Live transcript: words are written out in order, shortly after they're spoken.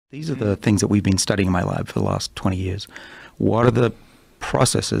These are the things that we've been studying in my lab for the last 20 years. What are the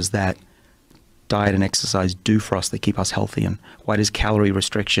processes that diet and exercise do for us that keep us healthy, and why does calorie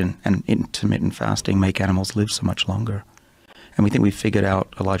restriction and intermittent fasting make animals live so much longer? And we think we've figured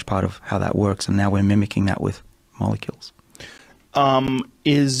out a large part of how that works, and now we're mimicking that with molecules.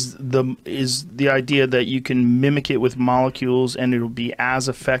 Is the idea that you can mimic it with molecules and it'll be as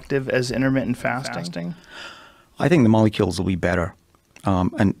effective as intermittent fasting? I think the molecules will be better.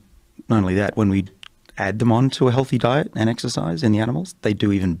 And not only that, when we add them on to a healthy diet and exercise in the animals, they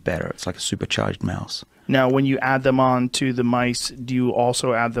do even better. It's like a supercharged mouse. Now, when you add them on to the mice, do you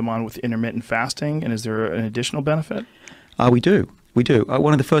also add them on with intermittent fasting? And is there an additional benefit? We do. We do.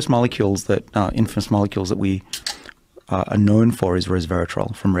 One of the first molecules that, infamous molecules that we are known for is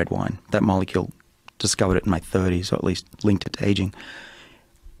resveratrol from red wine. That molecule, discovered it in my 30s, or at least linked it to aging.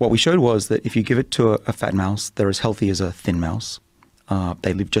 What we showed was that if you give it to a fat mouse, they're as healthy as a thin mouse.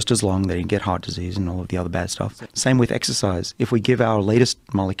 They live just as long. They didn't get heart disease and all of the other bad stuff. Same with exercise. If we give our latest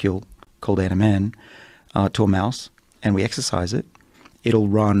molecule called NMN to a mouse and we exercise it, it'll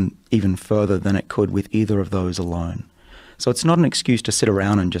run even further than it could with either of those alone. So it's not an excuse to sit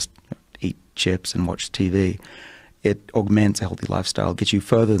around and just eat chips and watch TV. It augments a healthy lifestyle, gets you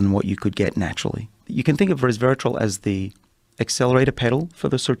further than what you could get naturally. You can think of resveratrol as the accelerator pedal for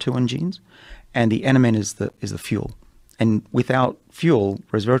the sirtuin genes, and the NMN is the fuel. And without fuel,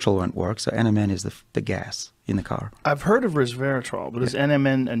 resveratrol won't work, so NMN is the gas in the car. I've heard of resveratrol, but is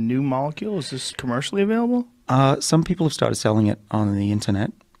NMN a new molecule? Is this commercially available? Some people have started selling it on the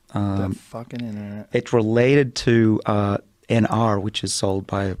internet. The fucking internet. It's related to NR, which is sold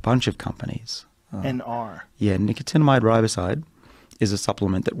by a bunch of companies. NR? Yeah, nicotinamide riboside is a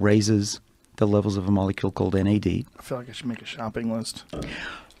supplement that raises the levels of a molecule called NAD. I feel like I should make a shopping list.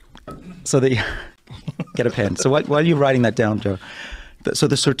 So get a pen. So while you're writing that down, Joe, so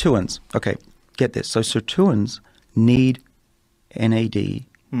the sirtuins, okay, get this. So sirtuins need NAD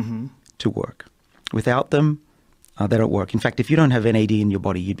to work. Without them, they don't work. In fact, if you don't have NAD in your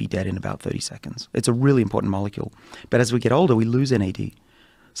body, you'd be dead in about 30 seconds. It's a really important molecule. But as we get older, we lose NAD.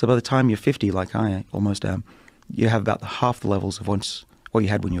 So by the time you're 50, like I almost am, you have about half the levels of what you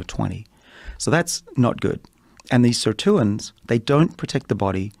had when you were 20. So that's not good. And these sirtuins, they don't protect the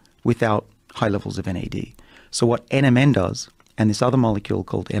body without high levels of NAD. So what NMN does, and this other molecule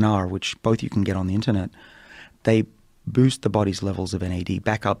called NR, which both you can get on the internet, they boost the body's levels of NAD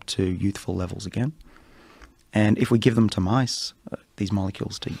back up to youthful levels again. And if we give them to mice, these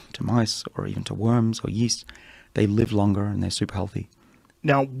molecules to mice or even to worms or yeast, they live longer and they're super healthy.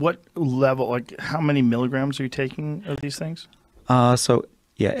 Now, what level, like how many milligrams are you taking of these things? So,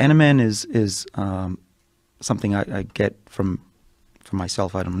 yeah, NMN is something I get from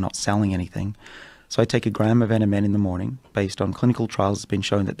myself. I'm not selling anything. So I take a gram of NMN in the morning. Based on clinical trials, it's been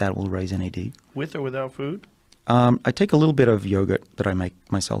shown that will raise NAD. With or without food? I take a little bit of yogurt that I make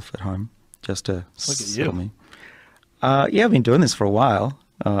myself at home just to settle me. Yeah, I've been doing this for a while,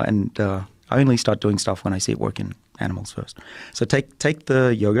 and I only start doing stuff when I see it work in animals first. So take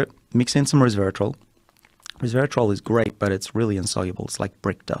the yogurt, mix in some resveratrol. Resveratrol is great, but it's really insoluble. It's like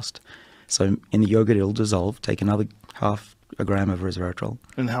brick dust. So in the yogurt, it'll dissolve. Take another half a gram of resveratrol.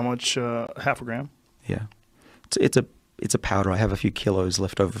 And how much? Half a gram? Yeah. It's a powder. I have a few kilos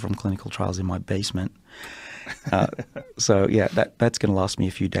left over from clinical trials in my basement. So yeah, that's going to last me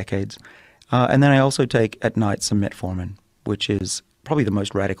a few decades. And then I also take at night some metformin, which is probably the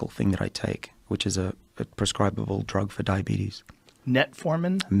most radical thing that I take, which is a prescribable drug for diabetes.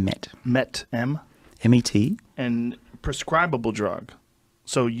 Metformin? Met. M-E-T? And prescribable drug.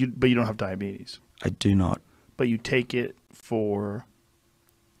 So but you don't have diabetes? I do not. But you take it for?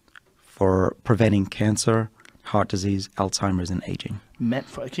 For preventing cancer, heart disease, Alzheimer's, and aging.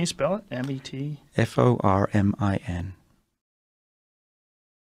 Can you spell it? M-E-T? F-O-R-M-I-N.